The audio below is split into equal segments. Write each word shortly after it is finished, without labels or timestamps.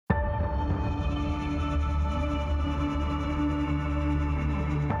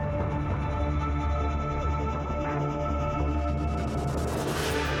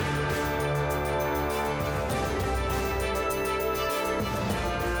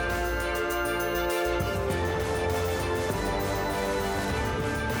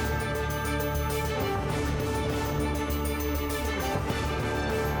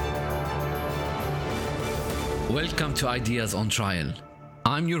Welcome to Ideas on Trial.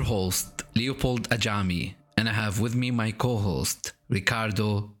 I'm your host, Leopold Ajami, and I have with me my co-host,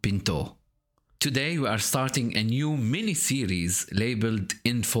 Ricardo Pinto. Today we are starting a new mini-series labeled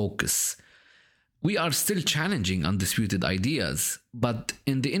In Focus. We are still challenging undisputed ideas, but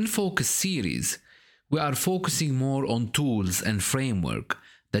in the In Focus series, we are focusing more on tools and framework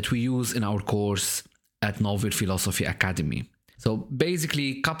that we use in our course at Novel Philosophy Academy. So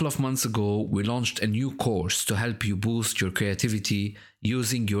basically, a couple of months ago, we launched a new course to help you boost your creativity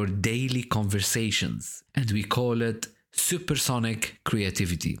using your daily conversations, and we call it Supersonic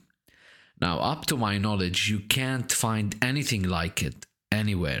Creativity. Now, up to my knowledge, you can't find anything like it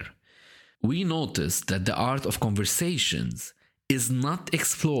anywhere. We noticed that the art of conversations is not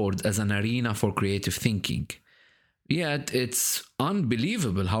explored as an arena for creative thinking. Yet, it's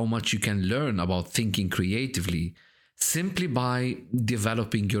unbelievable how much you can learn about thinking creatively simply by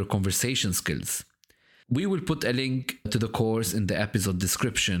developing your conversation skills. We will put a link to the course in the episode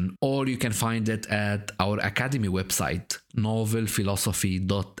description, or you can find it at our Academy website,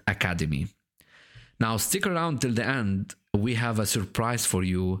 novelphilosophy.academy. Now, stick around till the end. We have a surprise for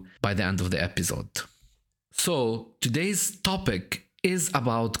you by the end of the episode. So, today's topic is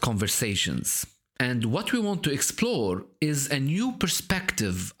about conversations. And what we want to explore is a new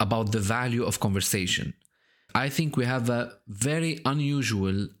perspective about the value of conversation. I think we have a very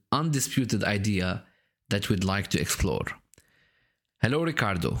unusual, undisputed idea that we'd like to explore. Hello,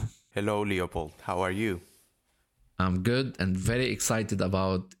 Ricardo. Hello, Leopold. How are you? I'm good and very excited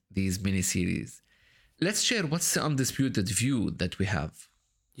about these mini-series. Let's share what's the undisputed view that we have.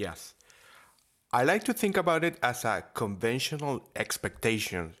 Yes. I like to think about it as a conventional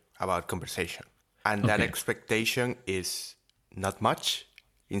expectation about conversation. And that expectation is not much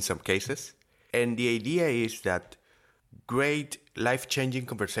in some cases. And the idea is that great life-changing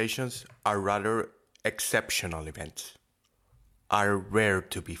conversations are rather exceptional events, are rare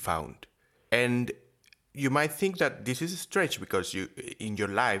to be found. And you might think that this is a stretch because in your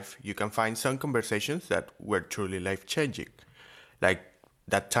life, you can find some conversations that were truly life-changing. Like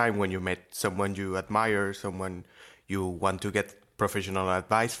that time when you met someone you admire, someone you want to get professional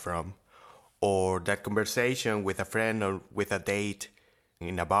advice from, or that conversation with a friend or with a date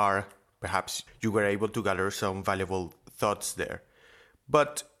in a bar. Perhaps you were able to gather some valuable thoughts there.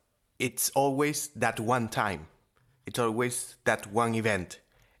 But it's always that one time. It's always that one event.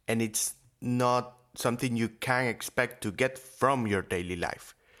 And it's not something you can expect to get from your daily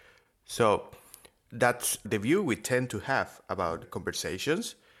life. So that's the view we tend to have about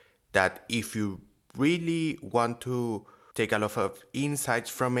conversations, that if you really want to take a lot of insights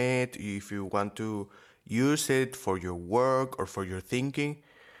from it, if you want to use it for your work or for your thinking,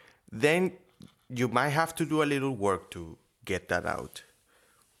 then you might have to do a little work to get that out.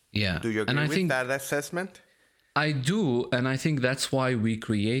 Yeah. Do you agree with that assessment? I do, and I think that's why we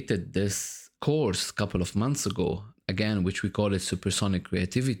created this course a couple of months ago, again, which we call it Supersonic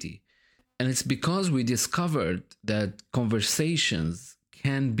Creativity. And it's because we discovered that conversations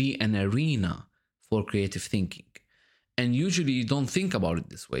can be an arena for creative thinking. And usually you don't think about it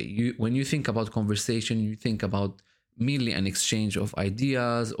this way. When you think about conversation, you think about merely an exchange of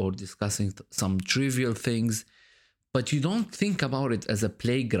ideas or discussing some trivial things, but you don't think about it as a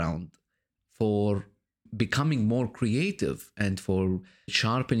playground for becoming more creative and for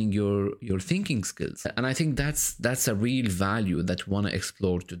sharpening your thinking skills. And I think that's a real value that we want to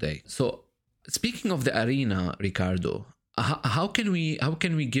explore today. So speaking of the arena, Ricardo, how can we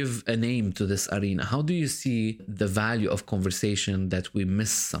give a name to this arena? How do you see the value of conversation that we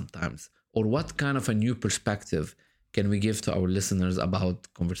miss sometimes? Or what kind of a new perspective can we give to our listeners about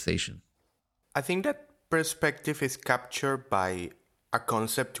conversation? I think that perspective is captured by a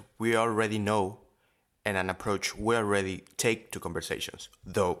concept we already know and an approach we already take to conversations,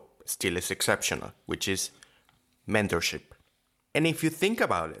 though still is exceptional, which is mentorship. And if you think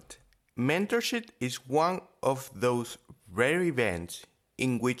about it, mentorship is one of those rare events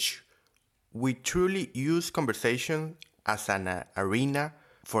in which we truly use conversation as an arena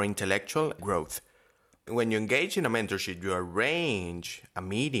for intellectual growth. When you engage in a mentorship, you arrange a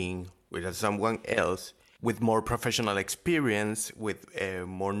meeting with someone else with more professional experience, with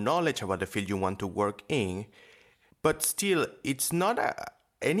more knowledge about the field you want to work in. But still, it's not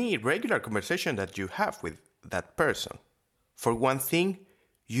any regular conversation that you have with that person. For one thing,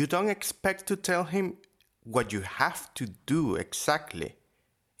 you don't expect to tell him what you have to do exactly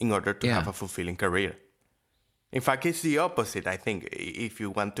in order to have a fulfilling career. In fact, it's the opposite, I think. If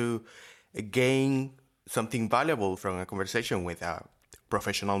you want to gain something valuable from a conversation with a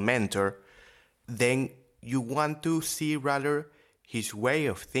professional mentor, then you want to see rather his way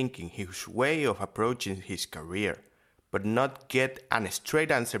of thinking, his way of approaching his career, but not get a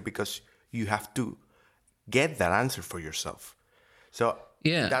straight answer because you have to get that answer for yourself. So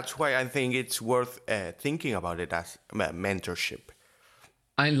that's why I think it's worth thinking about it as mentorship.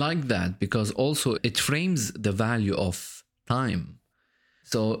 I like that because also it frames the value of time.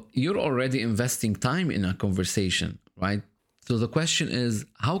 So you're already investing time in a conversation, right? So the question is,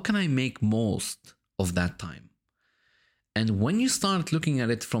 how can I make most of that time? And when you start looking at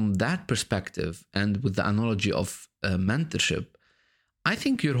it from that perspective and with the analogy of mentorship, I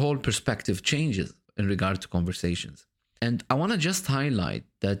think your whole perspective changes in regard to conversations. And I want to just highlight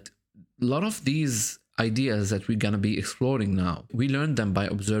that a lot of these ideas that we're going to be exploring now, we learned them by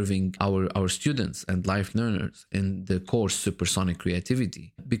observing our students and life learners in the course Supersonic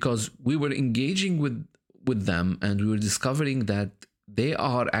Creativity, because we were engaging with them and we were discovering that they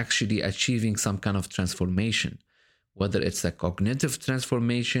are actually achieving some kind of transformation, whether it's a cognitive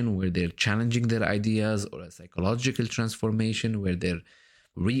transformation where they're challenging their ideas, or a psychological transformation where they're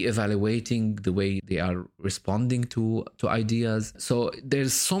re-evaluating the way they are responding to ideas. So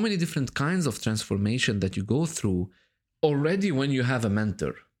there's so many different kinds of transformation that you go through already when you have a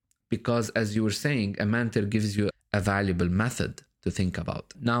mentor, because as you were saying, a mentor gives you a valuable method to think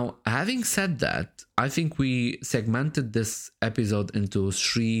about. Now, having said that, I think we segmented this episode into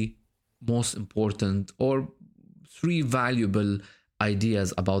three most important or three valuable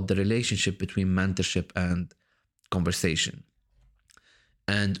ideas about the relationship between mentorship and conversation.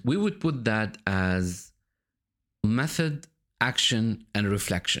 And we would put that as method, action, and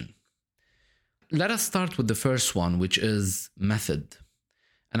reflection. Let us start with the first one, which is method.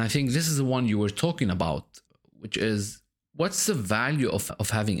 And I think this is the one you were talking about, which is what's the value of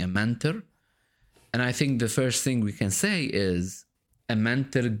having a mentor? And I think the first thing we can say is a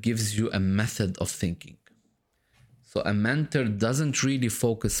mentor gives you a method of thinking. So a mentor doesn't really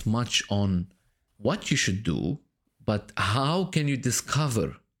focus much on what you should do, but how can you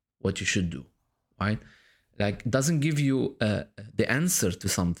discover what you should do, right? Like, doesn't give you the answer to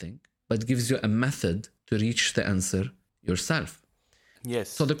something, but gives you a method to reach the answer yourself. Yes.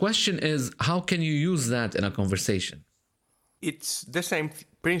 So the question is, how can you use that in a conversation? It's the same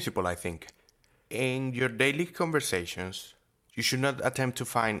principle, I think. In your daily conversations, you should not attempt to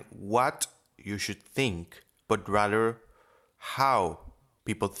find what you should think, but rather how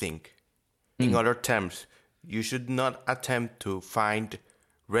people think. In other terms, you should not attempt to find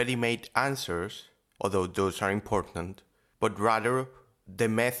ready-made answers, although those are important, but rather the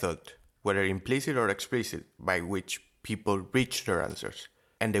method, whether implicit or explicit, by which people reach their answers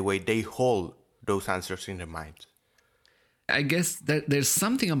and the way they hold those answers in their minds. I guess that there's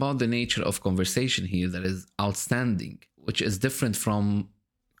something about the nature of conversation here that is outstanding, which is different from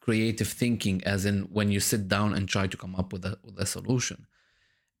creative thinking, as in when you sit down and try to come up with a solution.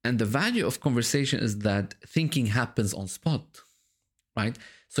 And the value of conversation is that thinking happens on spot, right?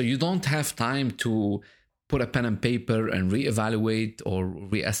 So you don't have time to put a pen and paper and reevaluate or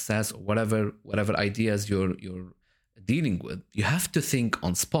reassess or whatever ideas you're dealing with. You have to think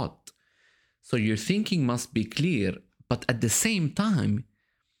on spot. So your thinking must be clear, but at the same time,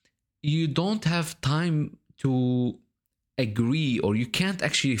 you don't have time to agree, or you can't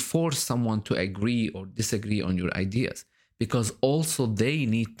actually force someone to agree or disagree on your ideas, because also they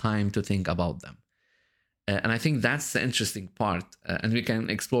need time to think about them. And I think that's the interesting part. And we can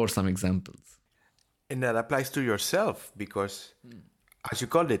explore some examples. And that applies to yourself because, as you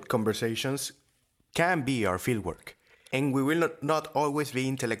called it, conversations can be our fieldwork. And we will not always be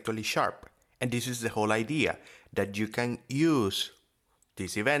intellectually sharp. And this is the whole idea, that you can use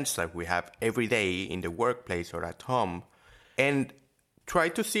these events that we have every day in the workplace or at home and try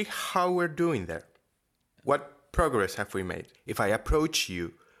to see how we're doing there. What progress have we made? If I approach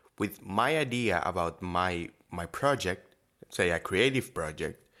you with my idea about my project, say a creative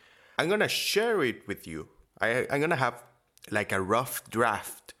project, I'm going to share it with you. I'm going to have like a rough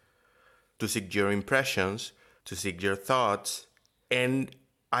draft to seek your impressions, to seek your thoughts. And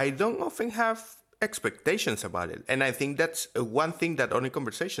I don't often have expectations about it. And I think that's one thing that only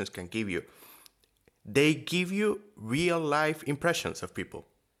conversations can give you. They give you real life impressions of people.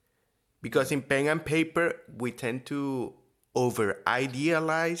 Because in pen and paper, we tend to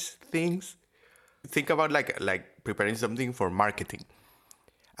over-idealize things. Think about like preparing something for marketing.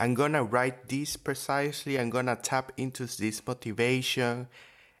 I'm going to write this precisely. I'm going to tap into this motivation.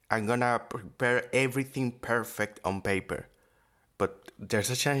 I'm going to prepare everything perfect on paper. But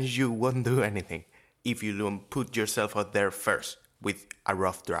there's a chance you won't do anything if you don't put yourself out there first with a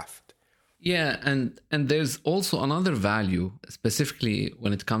rough draft. Yeah, and there's also another value, specifically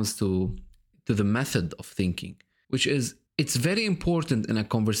when it comes to the method of thinking, which is it's very important in a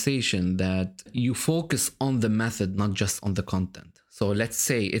conversation that you focus on the method, not just on the content. So let's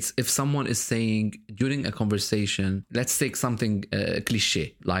say if someone is saying during a conversation, let's take something cliche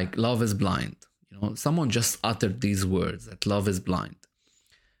like love is blind. Someone just uttered these words that love is blind.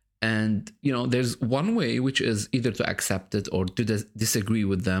 And, there's one way, which is either to accept it or to disagree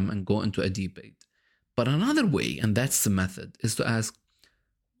with them and go into a debate. But another way, and that's the method, is to ask,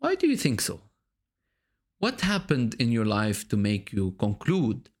 why do you think so? What happened in your life to make you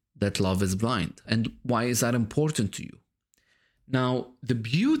conclude that love is blind? And why is that important to you? Now, the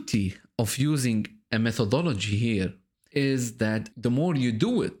beauty of using a methodology here is that the more you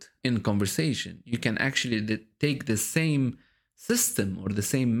do it in conversation, you can actually take the same system or the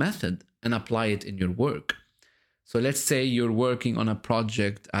same method and apply it in your work. So let's say you're working on a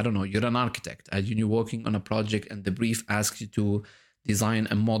project, I don't know, you're an architect and you're working on a project and the brief asks you to design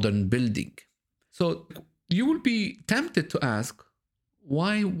a modern building. So you will be tempted to ask,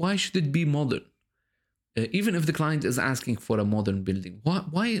 why should it be modern? Even if the client is asking for a modern building,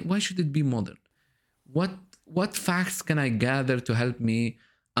 why should it be modern? What facts can I gather to help me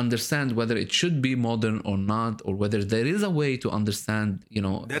understand whether it should be modern or not, or whether there is a way to understand,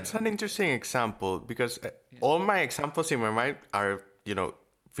 That's an interesting example, because all my examples in my mind are,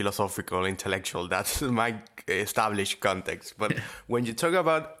 philosophical, intellectual. That's my established context. But when you talk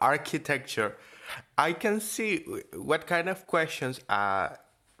about architecture, I can see what kind of questions a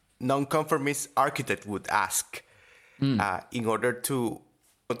nonconformist architect would ask in order to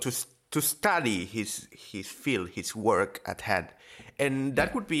study his field, his work at hand. And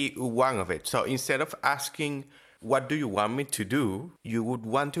that would be one of it. So instead of asking, what do you want me to do? You would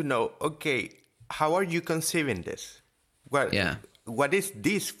want to know, okay, how are you conceiving this? What is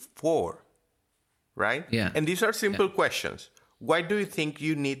this for? Right? Yeah. And these are simple questions. Why do you think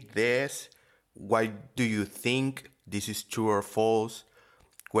you need this? Why do you think this is true or false?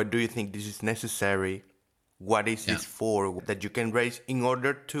 What do you think this is necessary? What is this for? That you can raise in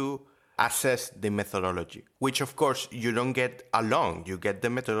order to assess the methodology, which of course you don't get alone. You get the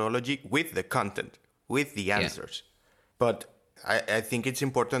methodology with the content, with the answers. But I think it's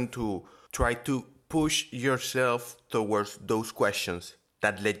important to try to push yourself towards those questions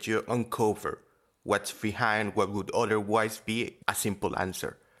that let you uncover what's behind what would otherwise be a simple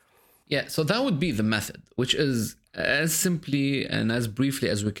answer. Yeah, so that would be the method, which is as simply and as briefly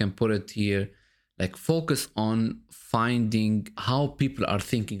as we can put it here, like focus on finding how people are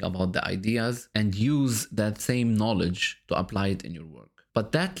thinking about the ideas and use that same knowledge to apply it in your work.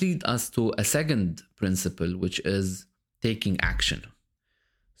 But that leads us to a second principle, which is taking action.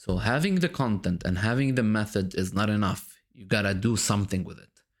 So having the content and having the method is not enough. You gotta do something with it.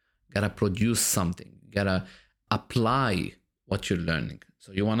 You gotta produce something. You gotta apply what you're learning.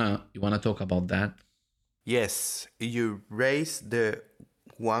 So you wanna talk about that? Yes, you raised the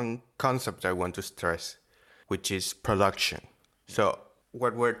one concept I want to stress, which is production. So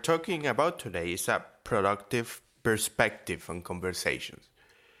what we're talking about today is a productive perspective on conversations.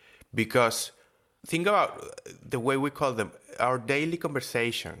 Because think about the way we call them, our daily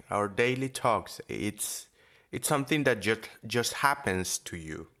conversation, our daily talks. It's something that just happens to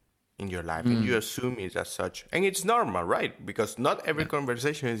you in your life, and you assume it as such. And it's normal, right? Because not every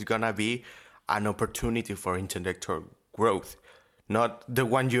conversation is gonna be an opportunity for intellectual growth, not the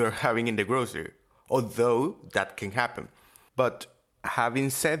one you're having in the grocery, although that can happen. But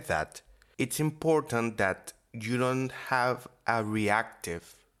having said that, it's important that you don't have a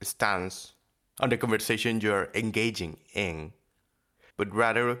reactive stance on the conversation you're engaging in, but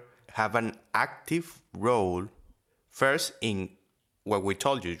rather have an active role first in what we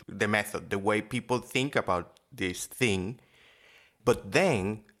told you, the method, the way people think about this thing, but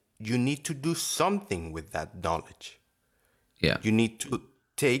then you need to do something with that knowledge. Yeah. You need to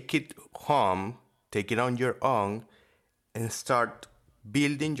take it home, take it on your own, and start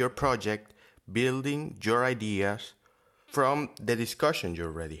building your project, building your ideas from the discussion you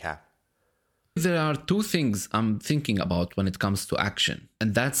already have. There are two things I'm thinking about when it comes to action,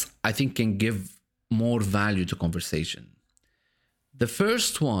 and that's, I think, can give more value to conversation. The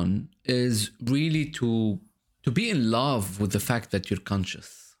first one is really to be in love with the fact that you're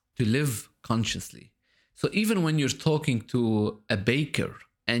conscious, to live consciously. So even when you're talking to a baker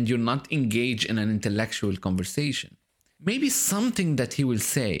and you're not engaged in an intellectual conversation, maybe something that he will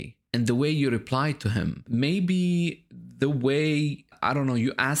say and the way you reply to him, maybe the way, I don't know,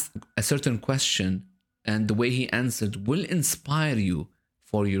 you ask a certain question and the way he answered will inspire you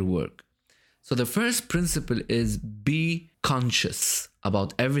for your work. So the first principle is be conscious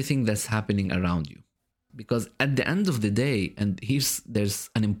about everything that's happening around you. Because at the end of the day, and there's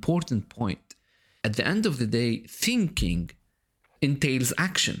an important point, at the end of the day, thinking entails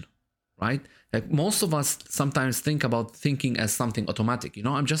action, right? Like most of us sometimes think about thinking as something automatic.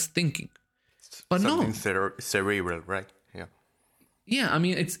 I'm just thinking. But something no. cerebral, right? Yeah. Yeah, I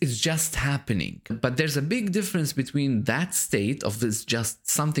mean, it's just happening. But there's a big difference between that state of this just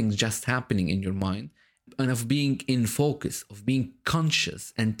something just happening in your mind and of being in focus, of being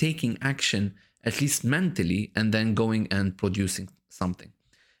conscious and taking action, at least mentally, and then going and producing something.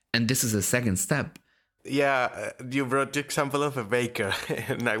 And this is a second step. Yeah, you brought the example of a baker,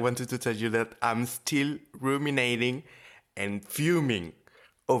 and I wanted to tell you that I'm still ruminating and fuming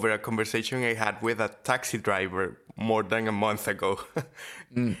over a conversation I had with a taxi driver more than a month ago.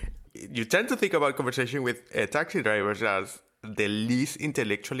 You tend to think about conversation with taxi drivers as the least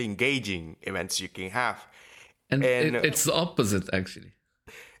intellectually engaging events you can have. And it's the opposite, actually.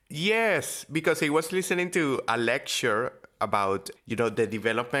 Yes, because I was listening to a lecture about, the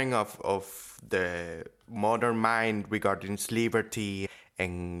development of the modern mind regarding liberty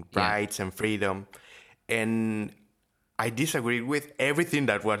and rights and freedom. And I disagreed with everything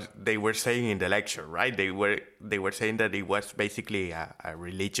that they were saying in the lecture, right? They were saying that it was basically a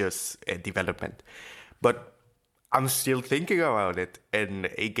religious development. But I'm still thinking about it, and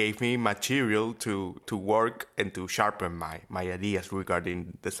it gave me material to work and to sharpen my ideas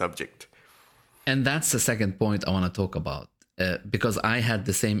regarding the subject. And that's the second point I want to talk about, because I have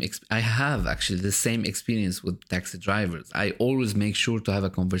actually the same experience with taxi drivers. I always make sure to have a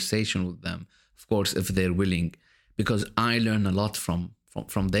conversation with them, of course, if they're willing, because I learn a lot from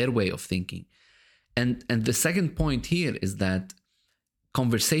their way of thinking. And the second point here is that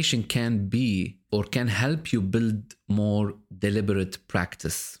conversation can be or can help you build more deliberate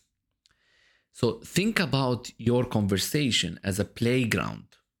practice. So think about your conversation as a playground.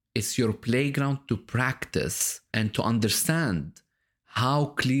 It's your playground to practice and to understand how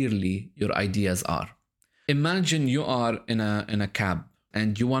clearly your ideas are. Imagine you are in a cab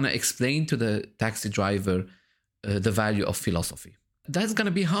and you want to explain to the taxi driver the value of philosophy. That's going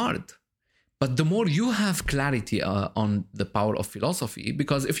to be hard. But the more you have clarity on the power of philosophy,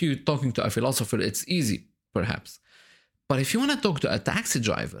 because if you're talking to a philosopher, it's easy, perhaps. But if you want to talk to a taxi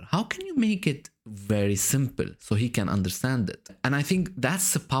driver, how can you make it very simple so he can understand it? And I think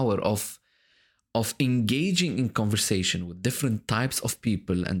that's the power of engaging in conversation with different types of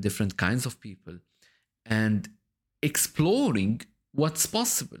people and different kinds of people and exploring what's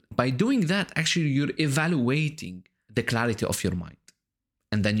possible. By doing that, actually, you're evaluating the clarity of your mind.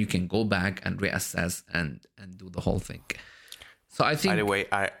 And then you can go back and reassess and do the whole thing. So I think... By the way,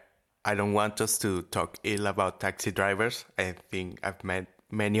 I don't want us to talk ill about taxi drivers. I think I've met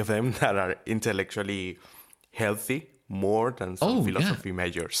many of them that are intellectually healthy more than some philosophy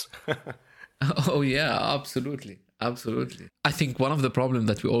majors. Oh, yeah, absolutely. Absolutely. I think one of the problems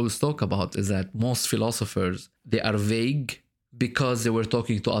that we always talk about is that most philosophers, they are vague because they were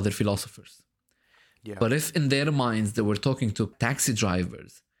talking to other philosophers. Yeah. But if in their minds they were talking to taxi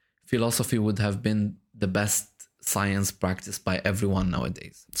drivers, philosophy would have been the best science practiced by everyone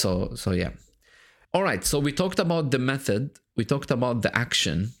nowadays. So yeah. All right. So we talked about the method. We talked about the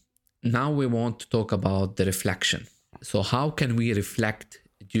action. Now we want to talk about the reflection. So how can we reflect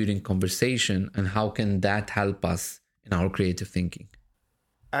during conversation, and how can that help us in our creative thinking?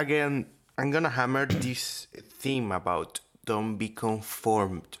 Again, I'm going to hammer this theme about don't be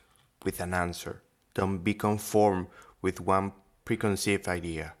conformed with an answer. Don't be conformed with one preconceived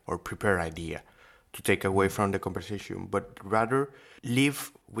idea or prepared idea to take away from the conversation, but rather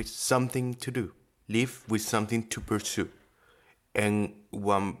live with something to do, live with something to pursue. And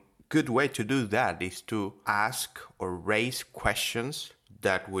one good way to do that is to ask or raise questions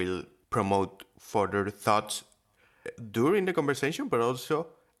that will promote further thoughts during the conversation, but also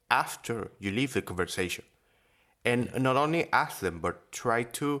after you leave the conversation. And not only ask them, but try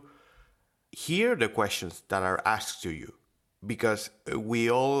to hear the questions that are asked to you, because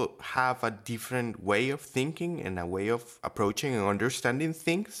we all have a different way of thinking and a way of approaching and understanding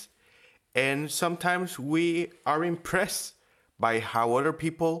things. And sometimes we are impressed by how other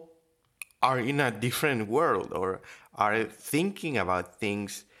people are in a different world or are thinking about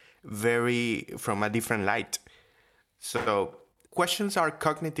things from a different light. So questions are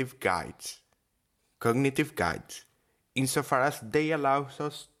cognitive guides, insofar as they allow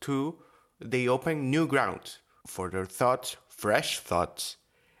us they open new grounds for their thoughts, fresh thoughts,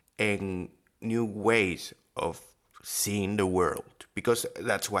 and new ways of seeing the world. Because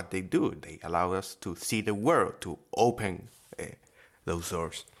that's what they do. They allow us to see the world, to open those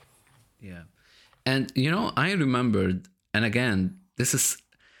doors. Yeah. And, I remembered, and again, this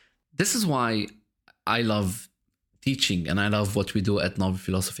is why I love teaching, and I love what we do at Novel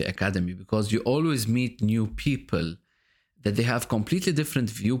Philosophy Academy, because you always meet new people that they have completely different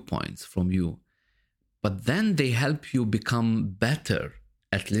viewpoints from you, but then they help you become better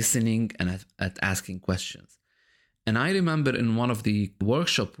at listening and at asking questions. And I remember in one of the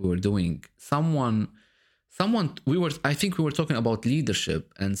workshops we were doing, I think we were talking about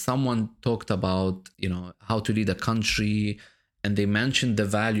leadership, and someone talked about, how to lead a country, and they mentioned the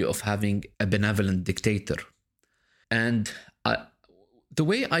value of having a benevolent dictator. And the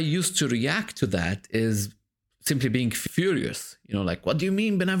way I used to react to that is simply being furious, like, what do you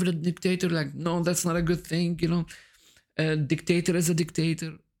mean benevolent dictator? Like, no, that's not a good thing, a dictator is a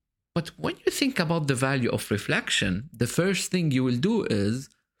dictator. But when you think about the value of reflection, the first thing you will do is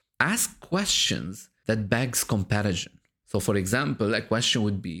ask questions that begs comparison. So for example, a question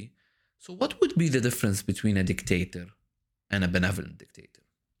would be, so what would be the difference between a dictator and a benevolent dictator?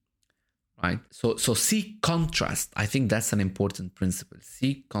 Right? So seek contrast. I think that's an important principle.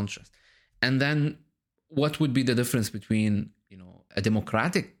 Seek contrast. And then what would be the difference between, a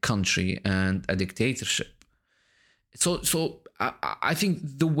democratic country and a dictatorship? So I think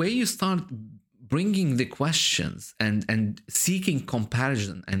the way you start bringing the questions and seeking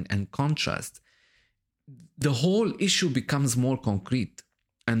comparison and contrast, the whole issue becomes more concrete.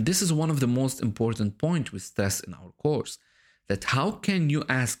 And this is one of the most important points we stress in our course, that how can you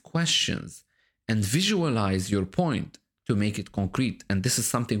ask questions and visualize your point to make it concrete? And this is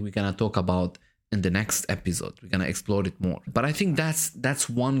something we're going to talk about in the next episode. We're going to explore it more. But I think that's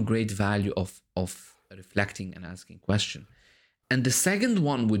one great value of reflecting and asking questions. And the second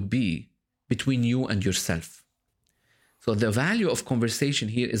one would be between you and yourself. So the value of conversation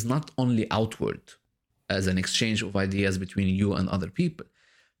here is not only outward as an exchange of ideas between you and other people.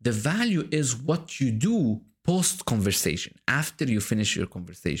 The value is what you do post-conversation, after you finish your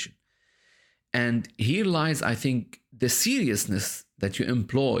conversation. And here lies, I think, the seriousness that you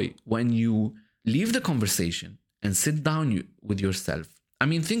employ when you leave the conversation and sit down with yourself. I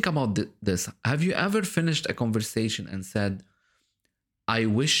mean, think about this. Have you ever finished a conversation and said, I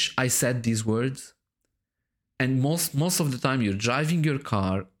wish I said these words? And most of the time you're driving your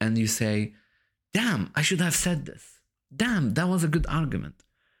car and you say, damn, I should have said this. Damn, that was a good argument.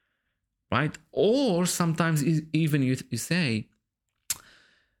 Right? Or sometimes even you say,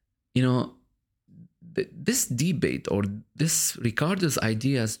 this debate or this Ricardo's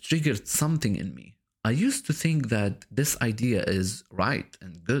ideas triggered something in me. I used to think that this idea is right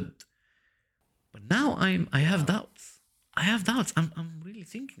and good, but now I have doubts. I'm really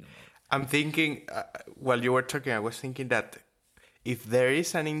thinking about it. I'm thinking, while you were talking, I was thinking that if there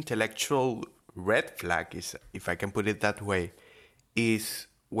is an intellectual red flag, if I can put it that way, is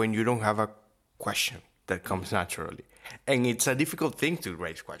when you don't have a question that comes naturally. And it's a difficult thing to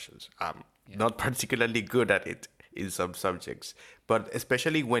raise questions. Not particularly good at it in some subjects, but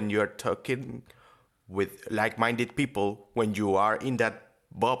especially when you're talking with like-minded people, when you are in that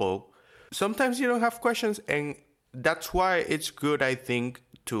bubble, sometimes you don't have questions. And that's why it's good, I think,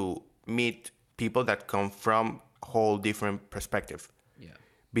 to meet people that come from a whole different perspective. Yeah.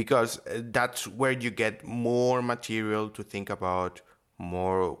 Because that's where you get more material to think about,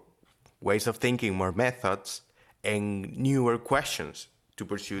 more ways of thinking, more methods, and newer questions to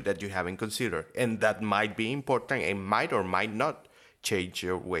pursue that you haven't considered. And that might be important and might or might not change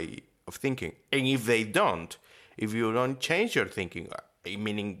your way of thinking. And if they don't, if you don't change your thinking,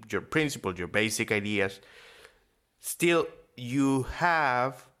 meaning your principles, your basic ideas, still you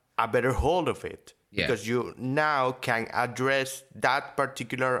have a better hold of it. Yeah. Because you now can address that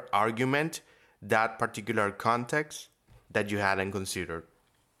particular argument, that particular context that you hadn't considered.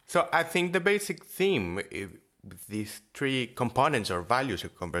 So I think the basic theme with these three components or values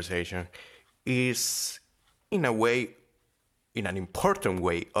of conversation is, in a way, in an important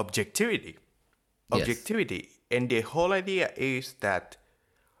way, objectivity. Yes. Objectivity. And the whole idea is that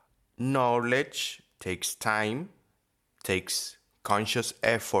knowledge takes time, takes conscious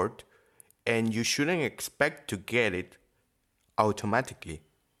effort, and you shouldn't expect to get it automatically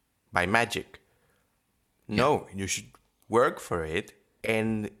by magic. Yeah. No, you should work for it,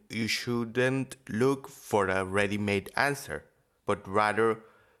 and you shouldn't look for a ready-made answer, but rather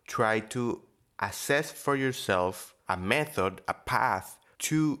try to assess for yourself a method, a path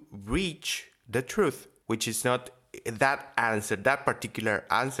to reach the truth, which is not that answer, that particular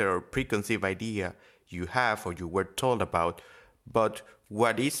answer or preconceived idea you have or you were told about, but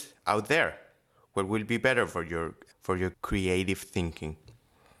what is out there, what will be better for your creative thinking.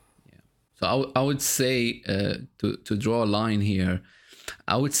 Yeah. So I would say to draw a line here,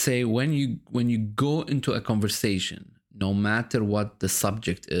 I would say when you go into a conversation no matter what the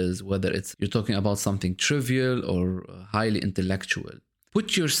subject is, whether you're talking about something trivial or highly intellectual.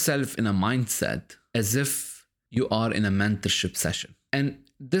 Put yourself in a mindset as if you are in a mentorship session. And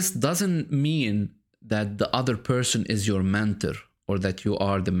this doesn't mean that the other person is your mentor or that you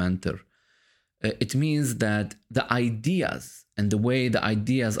are the mentor. It means that the ideas and the way the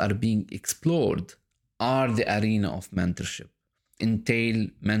ideas are being explored are the arena of mentorship, entail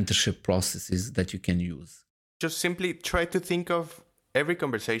mentorship processes that you can use. Just simply try to think of every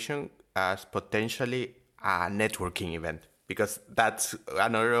conversation as potentially a networking event, because that's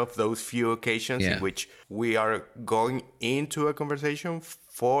another of those few occasions in which we are going into a conversation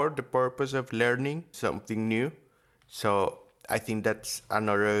for the purpose of learning something new. So I think that's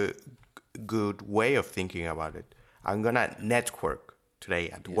another good way of thinking about it. I'm gonna network today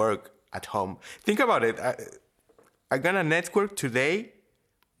at work, at home. Think about it. I'm gonna network today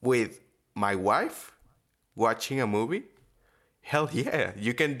with my wife watching a movie. Hell yeah,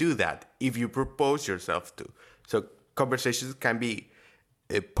 you can do that if you propose yourself to. So conversations can be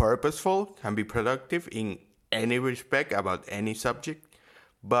purposeful, can be productive in any respect about any subject,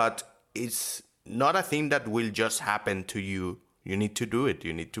 but it's not a thing that will just happen to you. You need to do it.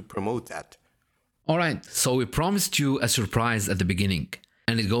 You need to promote that. All right, so we promised you a surprise at the beginning,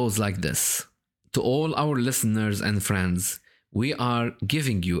 and it goes like this. To all our listeners and friends, we are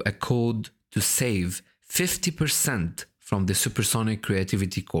giving you a code to save 50% from the Supersonic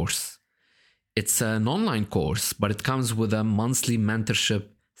Creativity course. It's an online course, but it comes with a monthly mentorship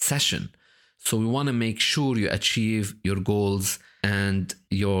session. So we want to make sure you achieve your goals and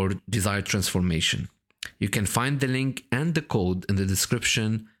your desired transformation. You can find the link and the code in the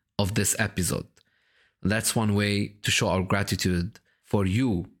description of this episode. That's one way to show our gratitude for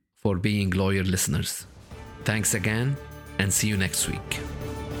you for being loyal listeners. Thanks again, and see you next week.